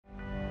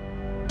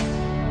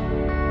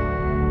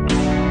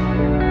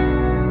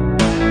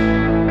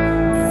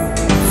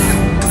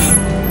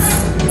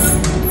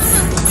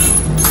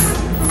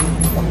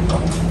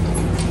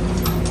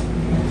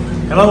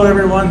Hello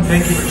everyone,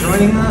 thank you for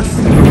joining us.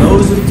 For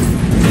those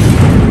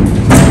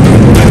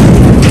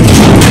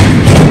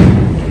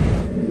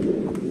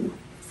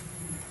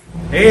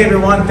Hey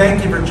everyone,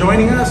 thank you for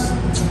joining us.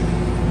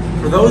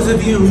 For those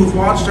of you who've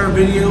watched our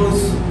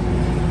videos,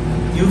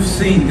 you've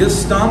seen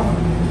this stump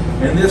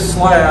and this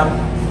slab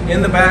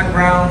in the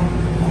background.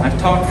 I've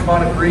talked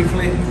about it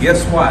briefly.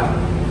 Guess what?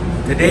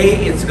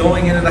 Today it's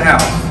going into the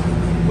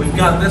house. We've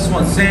got this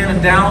one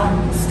sanded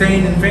down,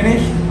 stained and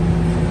finished.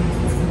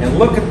 And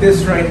look at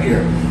this right here.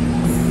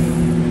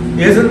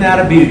 Isn't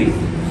that a beauty?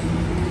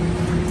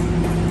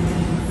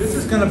 This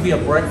is going to be a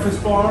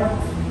breakfast bar.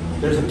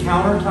 There's a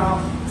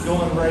countertop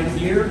going right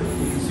here.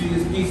 You can see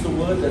this piece of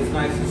wood that's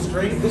nice and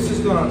straight. This is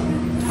going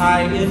to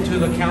tie into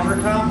the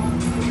countertop.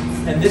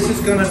 And this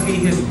is going to be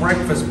his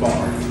breakfast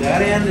bar.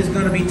 That end is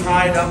going to be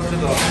tied up to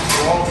the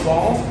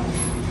wall.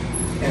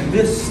 And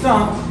this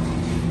stump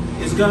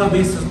is going to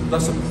be the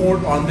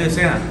support on this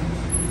end.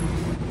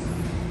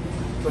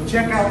 So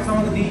check out some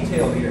of the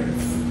detail here.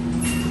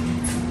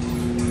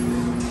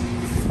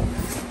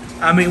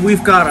 I mean,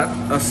 we've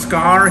got a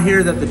scar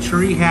here that the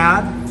tree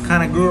had,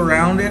 kind of grew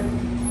around it.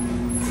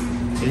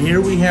 And here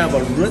we have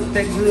a root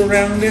that grew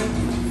around it.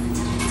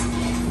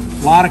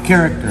 A lot of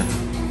character.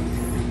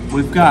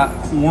 We've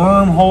got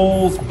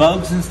wormholes,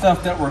 bugs and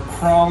stuff that were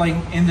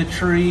crawling in the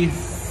tree,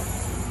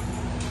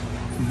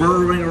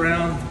 burrowing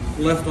around.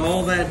 Left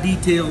all that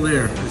detail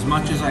there as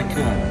much as I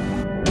could.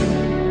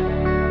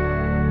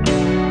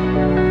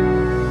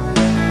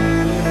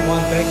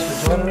 Thanks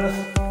for joining us.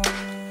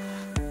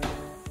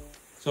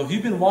 So if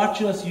you've been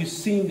watching us, you've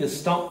seen the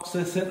stumps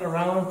sitting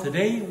around.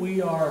 Today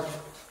we are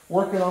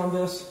working on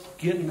this,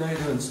 getting ready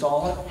to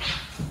install it.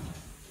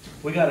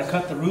 We got to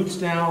cut the roots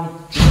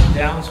down, so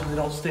they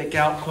don't stick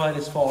out quite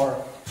as far.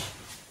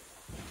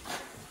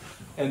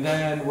 And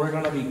then we're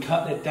going to be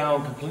cutting it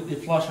down completely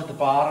flush at the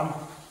bottom,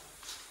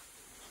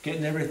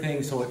 getting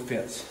everything so it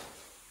fits.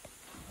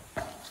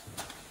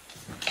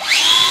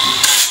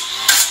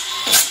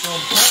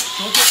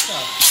 So get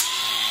stuff.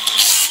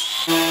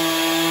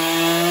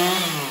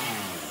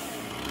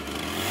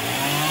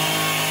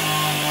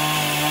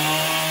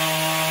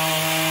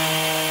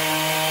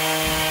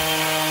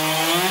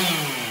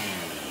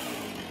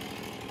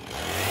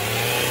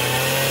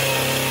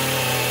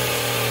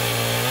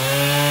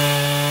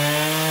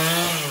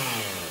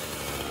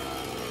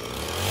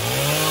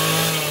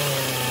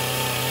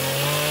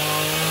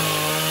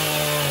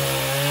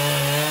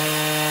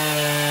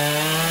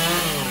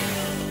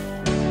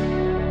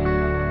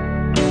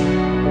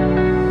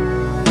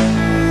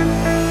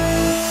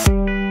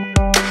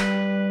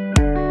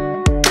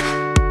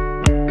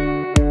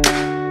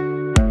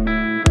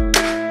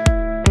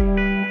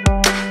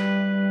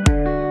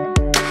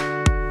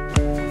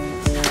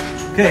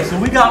 Okay, so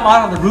we got a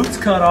lot of the roots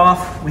cut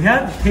off. We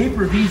had to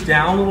taper these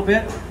down a little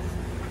bit,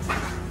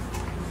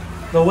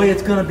 the way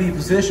it's going to be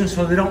positioned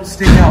so they don't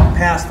stick out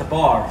past the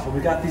bar. So we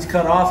got these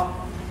cut off.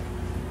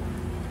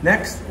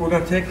 Next, we're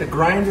going to take the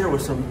grinder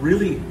with some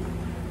really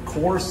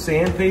coarse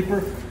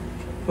sandpaper.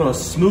 We're going to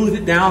smooth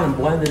it down and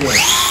blend it in.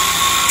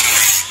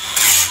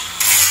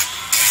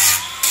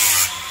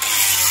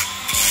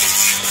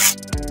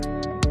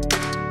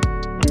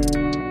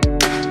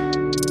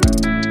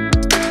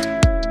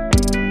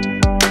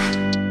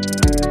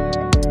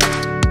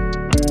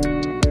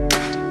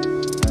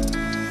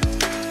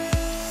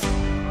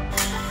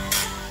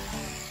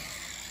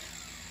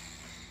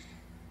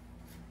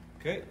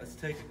 Okay, let's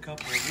take a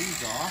couple of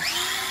these off.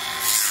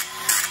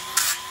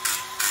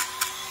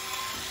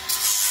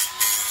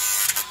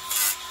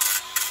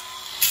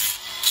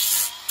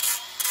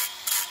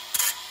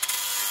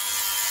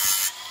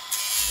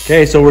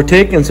 Okay, so we're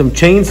taking some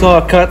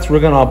chainsaw cuts. We're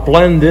gonna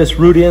blend this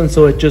root in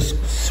so it just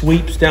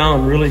sweeps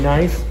down really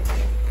nice.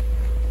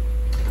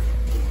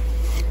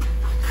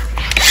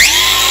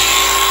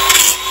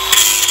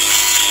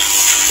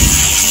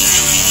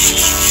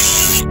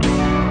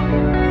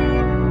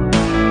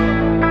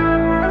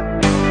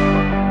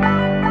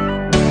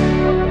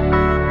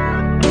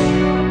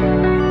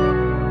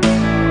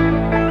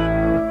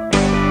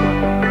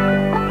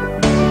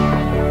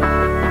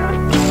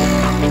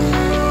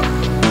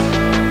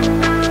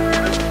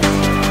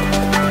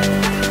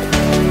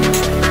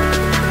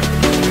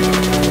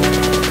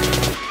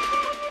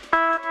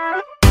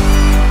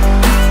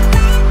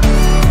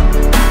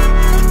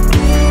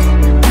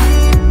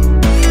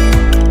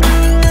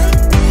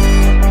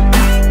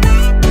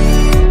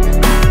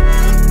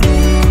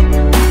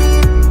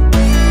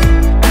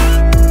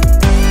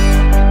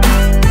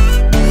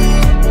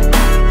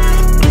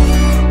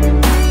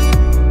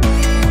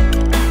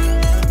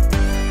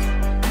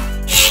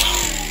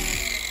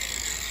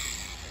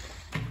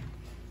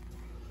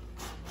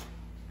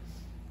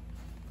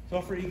 So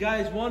for you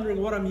guys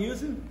wondering what I'm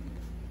using,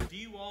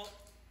 DeWalt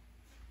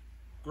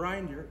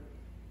grinder.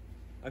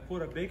 I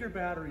put a bigger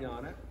battery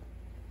on it.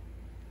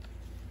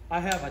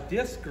 I have a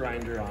disc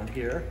grinder on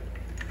here.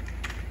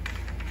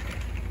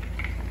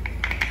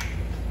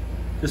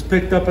 Just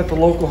picked up at the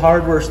local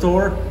hardware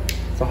store.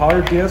 It's a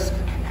hard disc.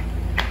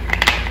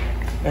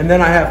 And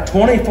then I have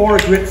 24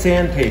 grit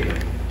sandpaper,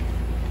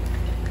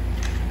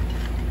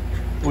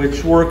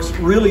 which works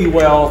really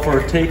well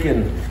for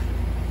taking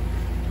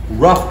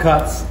rough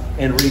cuts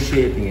and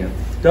reshaping it.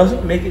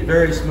 Doesn't make it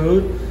very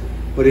smooth,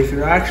 but if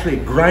you're actually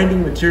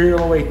grinding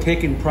material away,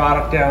 taking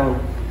product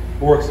down,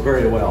 works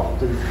very well.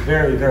 It's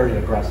very, very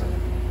aggressive.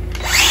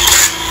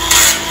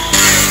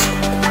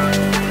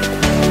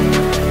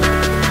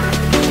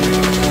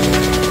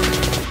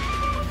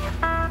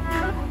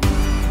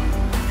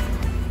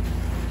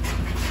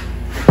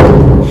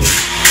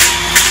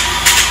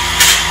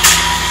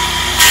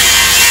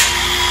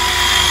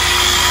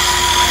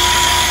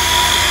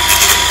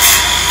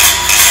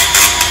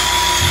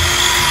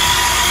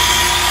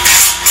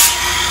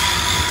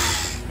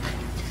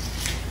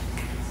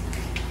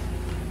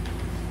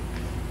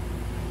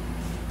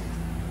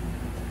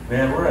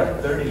 Man, we're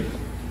at 30.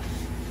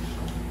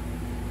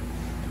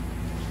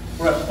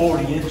 We're at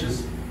 40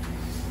 inches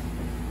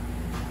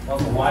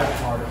of the wide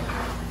part.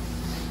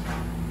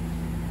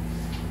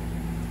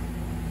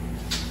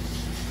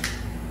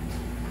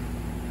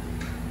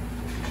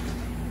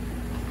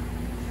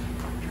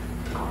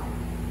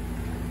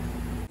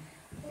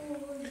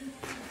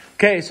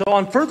 Okay, so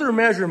on further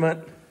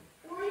measurement,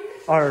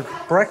 our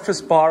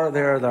breakfast bar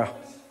there,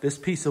 this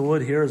piece of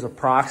wood here is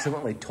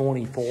approximately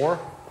 24.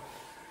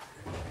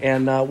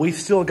 And we've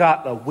still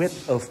got a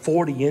width of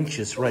 40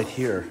 inches right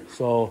here.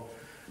 So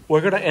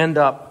we're gonna end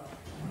up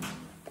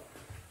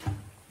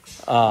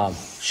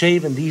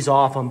shaving these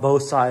off on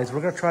both sides.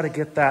 We're gonna try to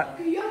get that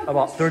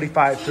about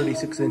 35,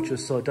 36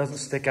 inches so it doesn't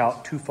stick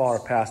out too far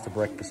past the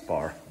breakfast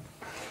bar.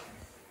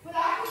 But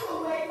I can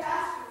go way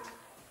faster.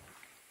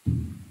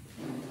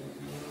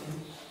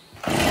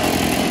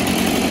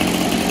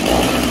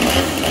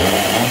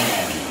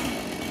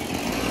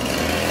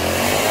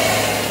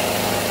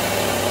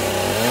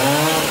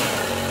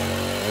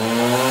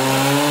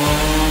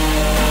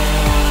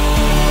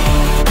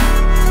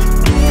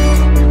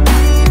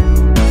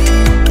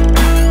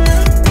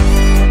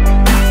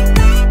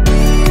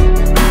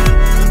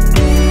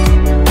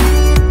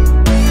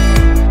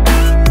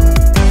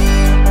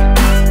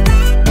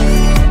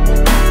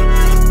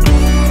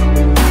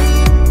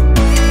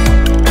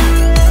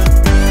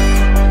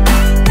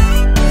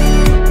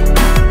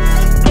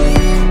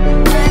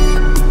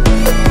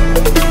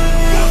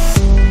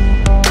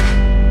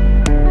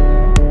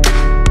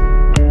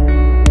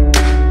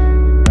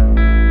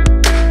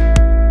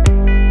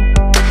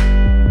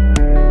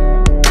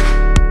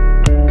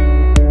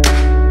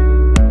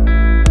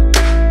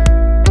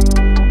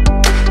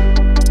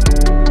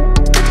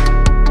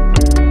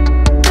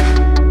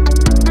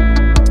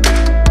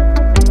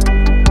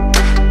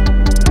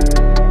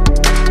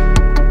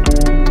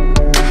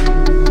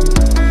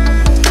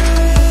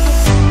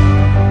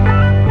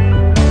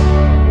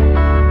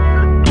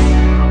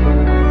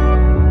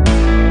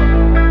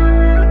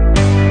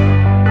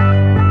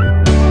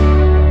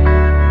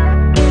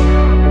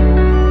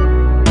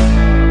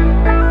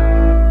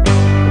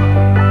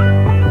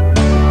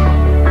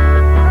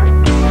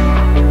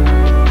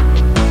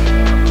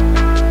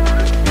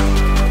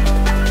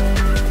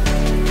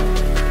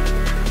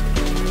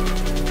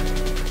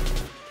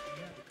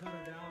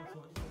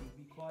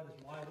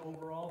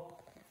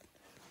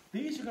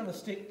 These are going to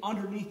stick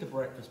underneath the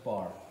breakfast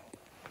bar.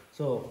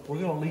 So we're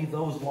going to leave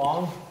those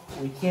long.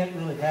 We can't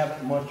really have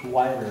it much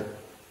wider,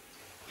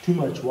 too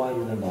much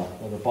wider than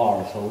the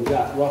bar. So we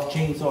got rough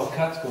chainsaw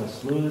cuts going to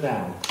smooth it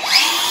down.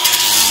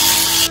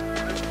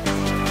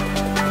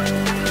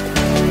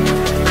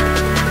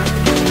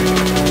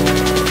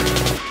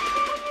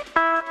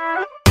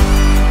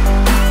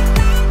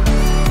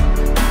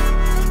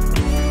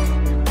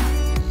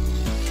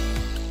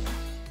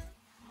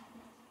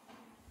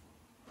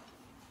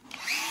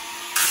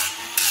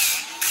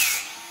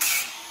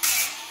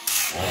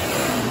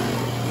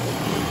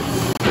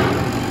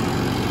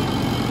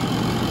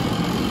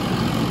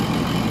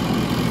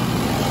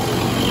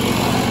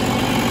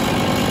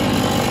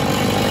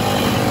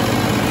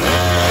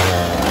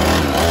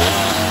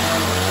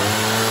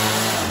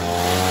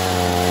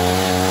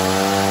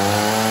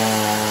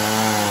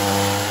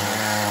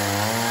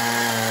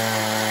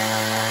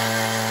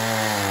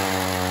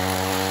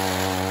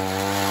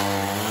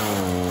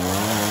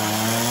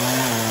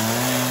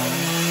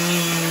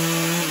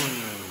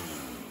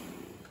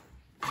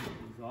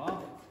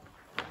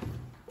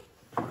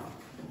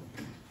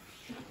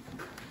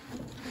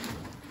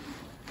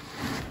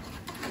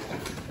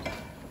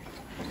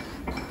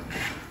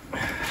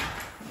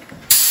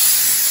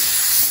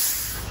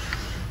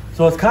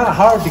 So it's kind of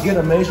hard to get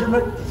a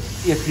measurement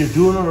if you're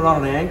doing it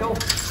on an angle.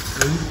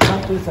 And you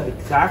cut this at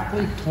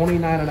exactly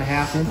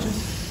 29.5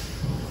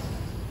 inches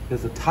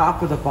because the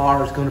top of the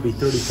bar is going to be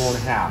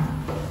 34.5.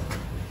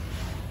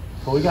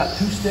 So we got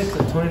two sticks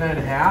at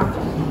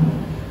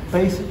 29.5,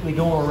 basically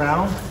going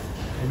around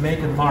and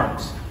making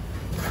marks.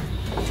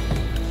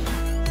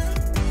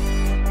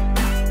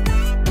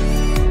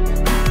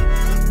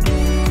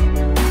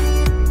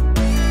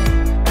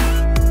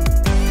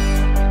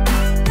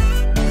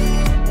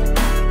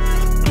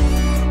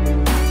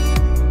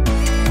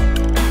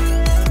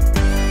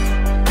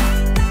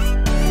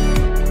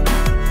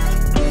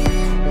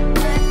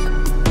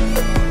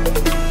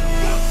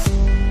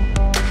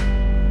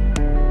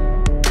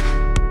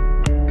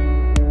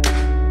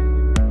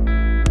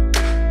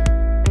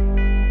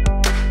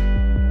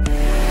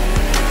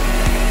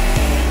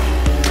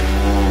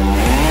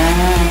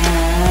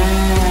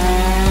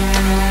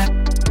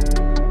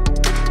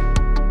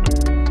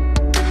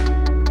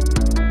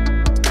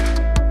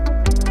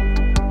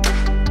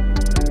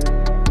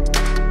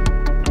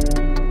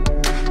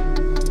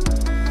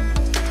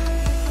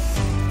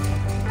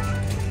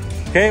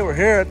 We're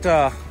here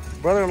at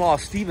brother-in-law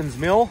Steven's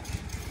mill.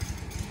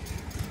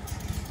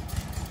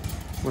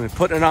 We're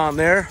putting it on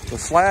there. The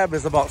slab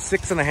is about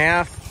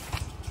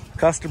 6.5.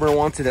 Customer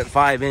wants it at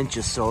 5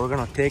 inches, so we're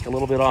gonna take a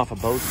little bit off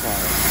of both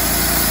sides.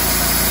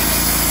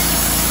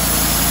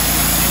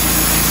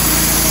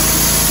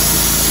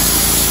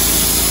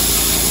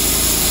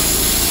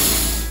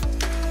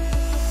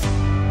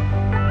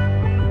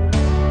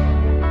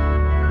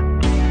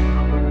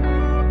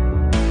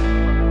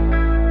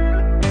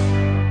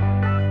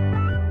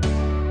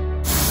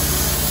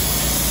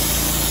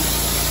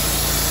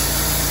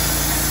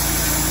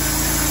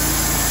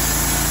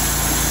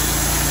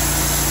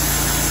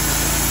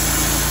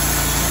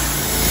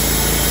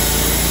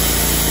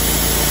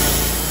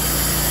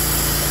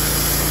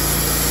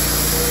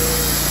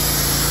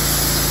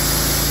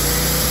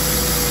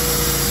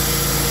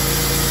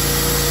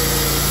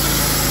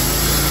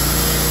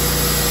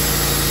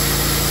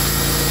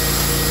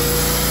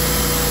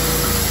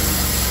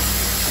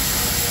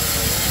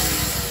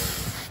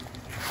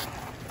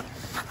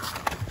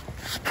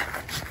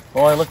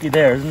 Boy, looky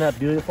there, isn't that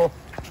beautiful?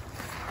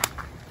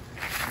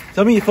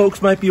 Some of you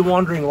folks might be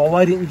wondering, well,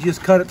 why didn't you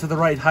just cut it to the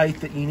right height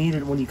that you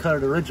needed when you cut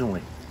it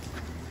originally?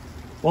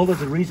 Well,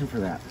 there's a reason for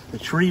that. The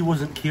tree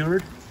wasn't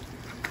cured.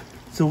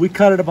 So we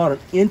cut it about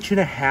 1.5 inches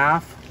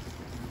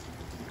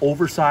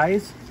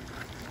oversized.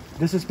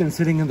 This has been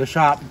sitting in the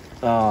shop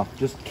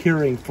just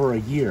curing for a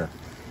year.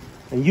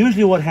 And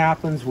usually what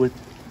happens with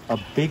a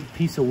big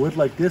piece of wood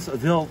like this,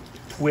 they'll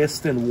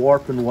twist and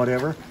warp and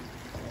whatever.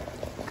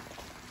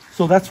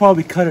 So that's why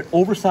we cut it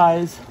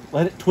oversized,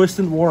 let it twist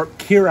and warp,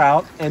 cure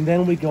out, and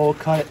then we go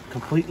cut it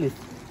completely,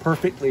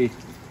 perfectly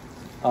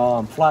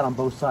flat on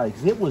both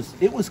sides. It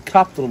was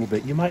cupped a little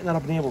bit. You might not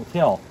have been able to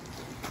tell.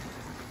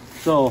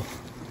 So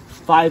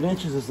 5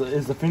 inches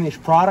is the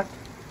finished product.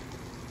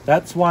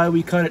 That's why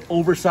we cut it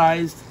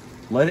oversized,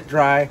 let it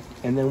dry,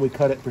 and then we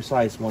cut it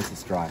precise once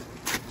it's dry.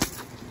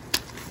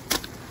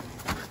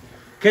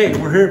 Okay,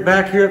 we're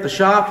back here at the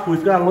shop.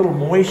 We've got a little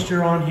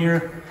moisture on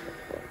here.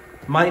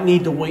 Might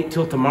need to wait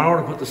till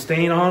tomorrow to put the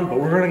stain on, but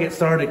we're gonna get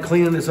started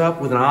cleaning this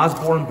up with an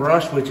Osborne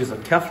brush, which is a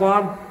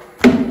Teflon.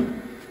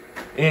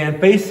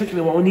 And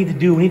basically what we need to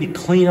do, we need to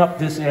clean up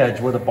this edge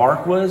where the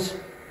bark was.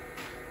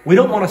 We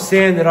don't wanna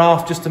sand it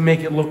off just to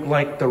make it look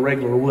like the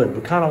regular wood.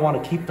 We kinda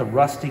wanna keep the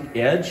rustic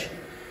edge.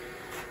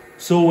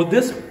 So what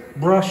this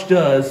brush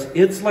does,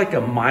 it's like a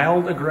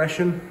mild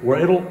aggression where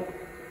it'll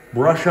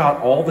brush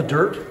out all the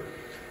dirt.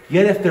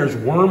 Yet if there's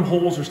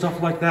wormholes or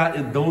stuff like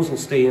that, those will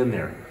stay in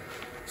there.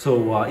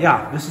 So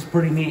yeah, this is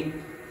pretty neat.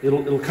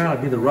 It'll kind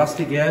of be the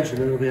rustic edge, and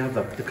then we'll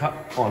have the cut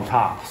on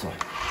top. So.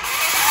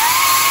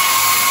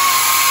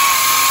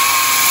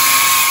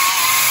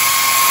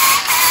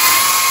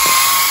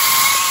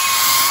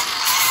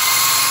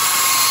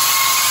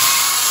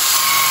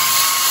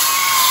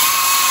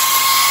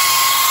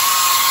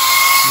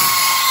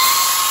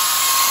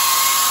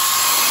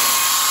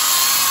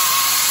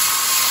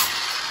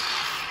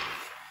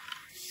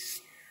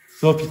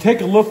 So if you take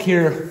a look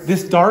here,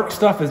 this dark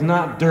stuff is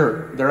not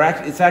dirt.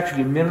 It's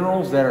actually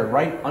minerals that are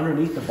right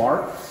underneath the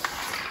bark.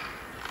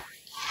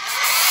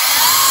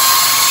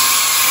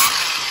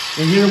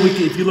 And here,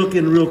 if you look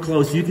in real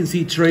close, you can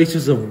see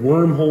traces of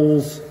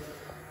wormholes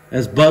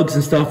as bugs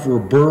and stuff were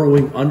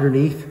burrowing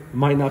underneath. You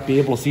might not be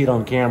able to see it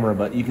on camera,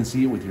 but you can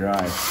see it with your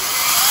eyes.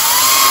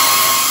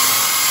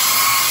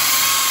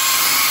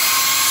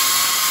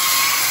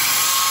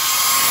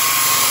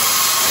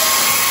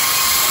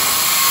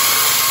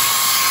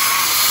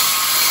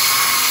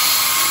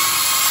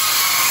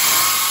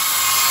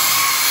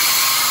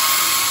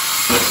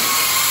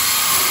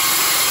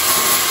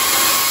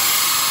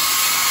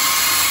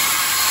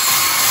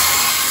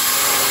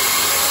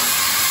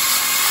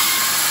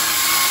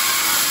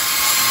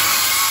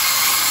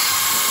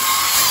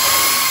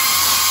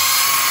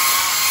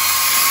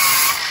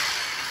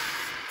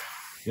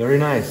 Very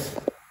nice.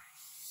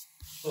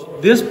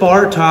 This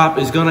bar top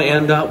is going to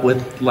end up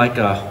with like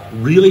a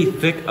really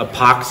thick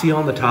epoxy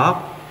on the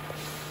top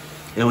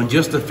and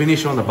just a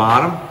finish on the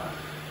bottom.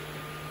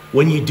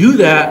 When you do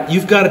that,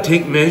 you've got to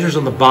take measures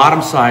on the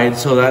bottom side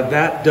so that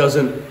that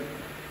doesn't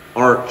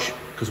arch.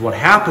 Because what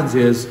happens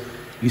is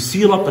you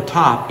seal up the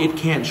top, it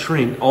can't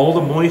shrink. All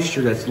the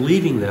moisture that's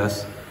leaving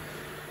this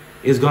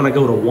is going to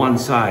go to one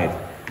side.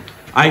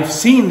 I've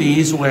seen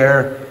these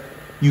where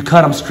you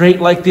cut them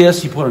straight like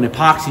this, you put an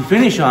epoxy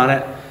finish on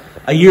it.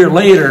 A year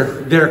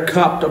later, they're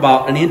cupped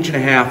about 1.5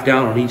 inches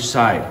down on each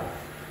side.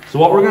 So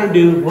what we're gonna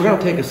do, we're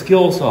gonna take a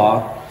skill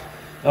saw,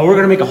 and we're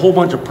gonna make a whole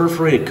bunch of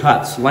perforated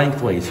cuts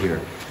lengthways here.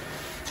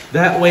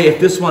 That way, if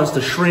this wants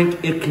to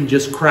shrink, it can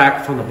just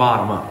crack from the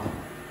bottom up.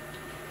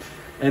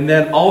 And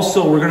then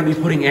also, we're gonna be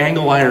putting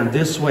angle iron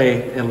this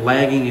way and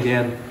lagging it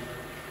in.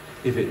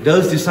 If it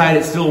does decide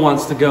it still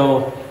wants to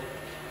go,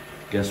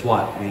 guess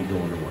what? It ain't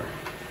going nowhere.